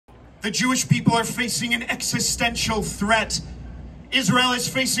The Jewish people are facing an existential threat. Israel is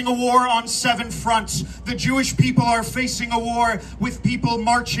facing a war on 7 fronts. The Jewish people are facing a war with people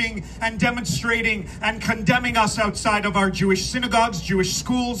marching and demonstrating and condemning us outside of our Jewish synagogues, Jewish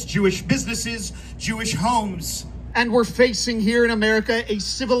schools, Jewish businesses, Jewish homes. And we're facing here in America a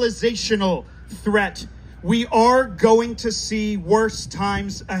civilizational threat. We are going to see worse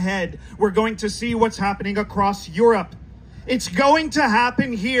times ahead. We're going to see what's happening across Europe. It's going to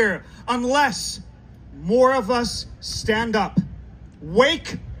happen here unless more of us stand up.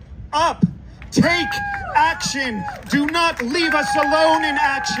 Wake up. Take action. Do not leave us alone in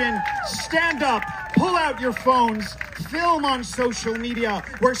action. Stand up. Pull out your phones. Film on social media,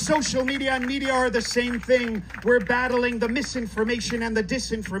 where social media and media are the same thing. We're battling the misinformation and the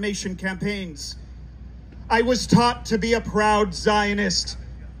disinformation campaigns. I was taught to be a proud Zionist.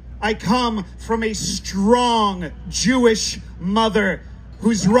 I come from a strong Jewish mother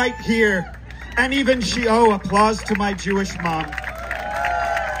who's right here. And even she, applause to my Jewish mom.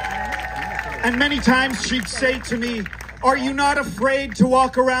 And many times she'd say to me, are you not afraid to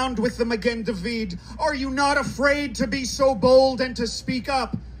walk around with the Magen David? Are you not afraid to be so bold and to speak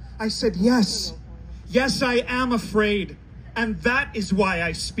up? I said, yes. Yes, I am afraid. And that is why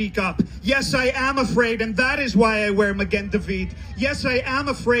I speak up. Yes, I am afraid, and that is why I wear Magen David. Yes, I am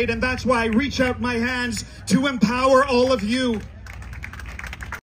afraid, and that's why I reach out my hands to empower all of you.